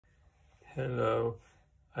Hello.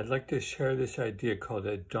 I'd like to share this idea called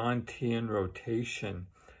a Tian rotation.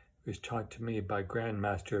 It was taught to me by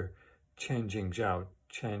Grandmaster Chen Qingzhou,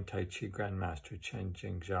 Chen Tai Chi Grandmaster Chen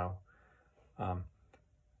Qingzhou,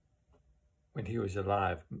 when he was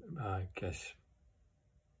alive, I guess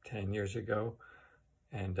 10 years ago.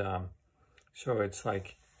 And so it's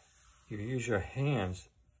like you use your hands.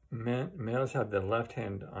 Males have the left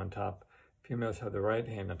hand on top, females have the right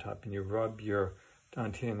hand on top, and you rub your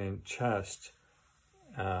Tian in chest,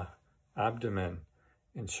 abdomen,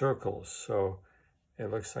 in circles. So it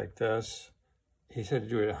looks like this. He said to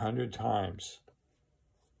do it 100 times.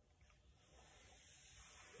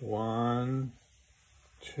 1,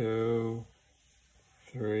 2,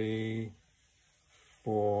 3,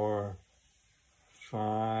 4,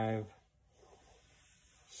 5,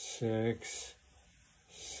 6,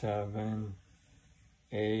 7,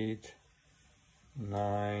 8,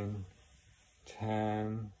 9,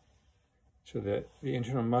 10. So that the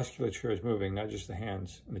internal musculature is moving, not just the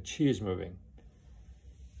hands, and the chi is moving.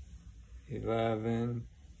 11,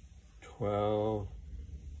 12,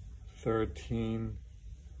 13,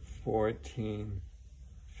 14,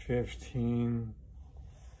 15,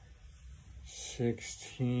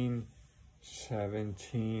 16,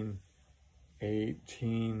 17,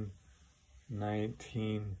 18,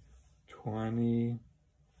 19, 20,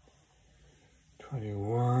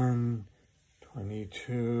 21,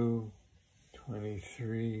 22,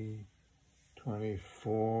 23,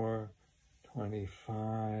 24,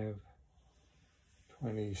 25,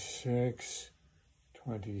 26,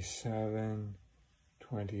 27,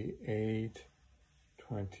 28,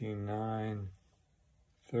 29,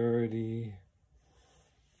 30,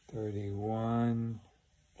 31,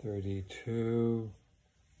 32,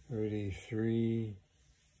 33,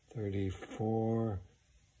 34,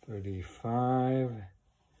 35,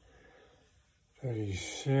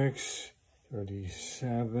 36,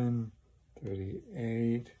 37,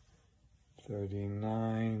 38,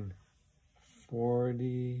 39,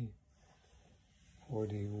 40,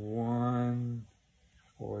 41,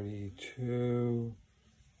 42,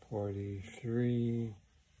 43,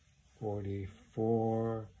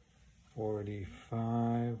 44,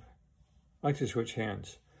 45. I like to switch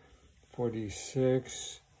hands.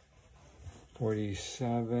 46,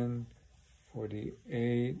 47,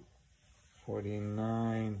 48,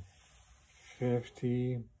 49,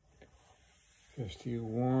 50,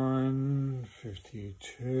 51,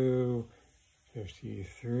 52,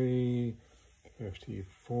 53,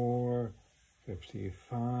 54,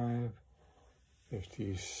 55,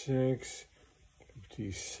 56,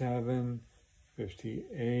 57,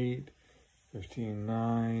 58,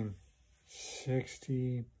 59,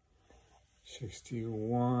 60,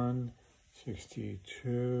 61,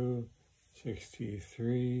 62,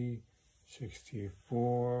 63,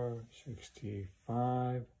 64,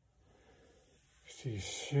 65,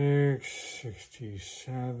 66,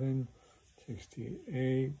 67,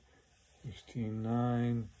 68,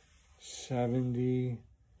 69, 70,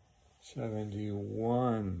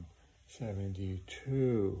 71,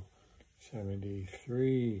 72,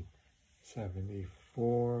 73,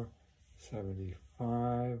 74,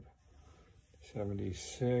 75,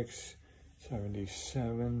 76,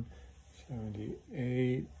 77,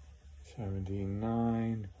 78,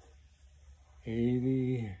 79,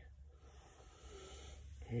 80,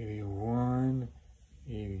 81,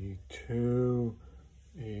 82,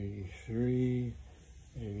 83,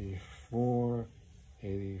 84,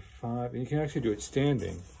 85. And you can actually do it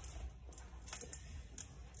standing.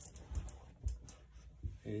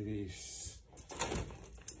 80.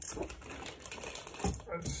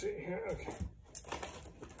 Let's see here. Okay.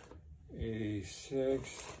 86,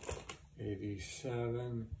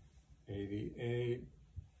 87, 88,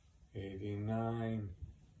 89,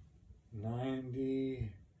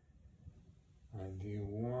 90,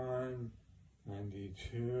 91,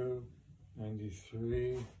 92,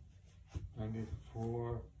 93,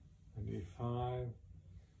 94, 95,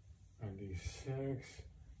 96,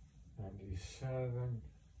 97,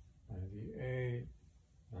 98,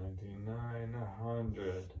 99,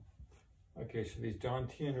 100. Okay, so these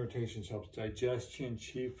Tian rotations helps digestion,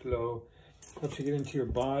 chi flow, helps you get into your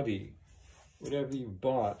body, whatever you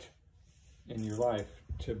bought in your life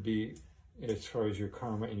to be as far as your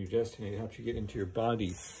karma and your destiny. It helps you get into your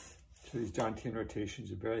body. So these Tian rotations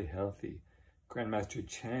are very healthy. Grandmaster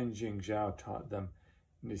Chen Qingzhou taught them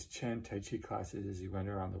in his Chen Tai Chi classes as he went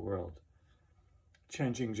around the world.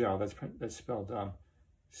 Chen Qingzhou, that's spelled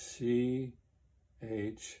C-H-E-N,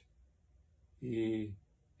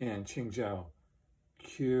 Qingzhou,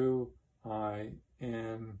 Q-I-N-G-Z-H-O-U.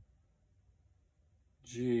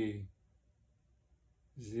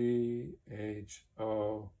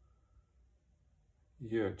 Qingzhou.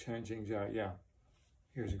 Chen Qingzhou. Yeah,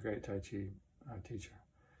 here's a great Tai Chi teacher.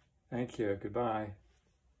 Thank you. Goodbye.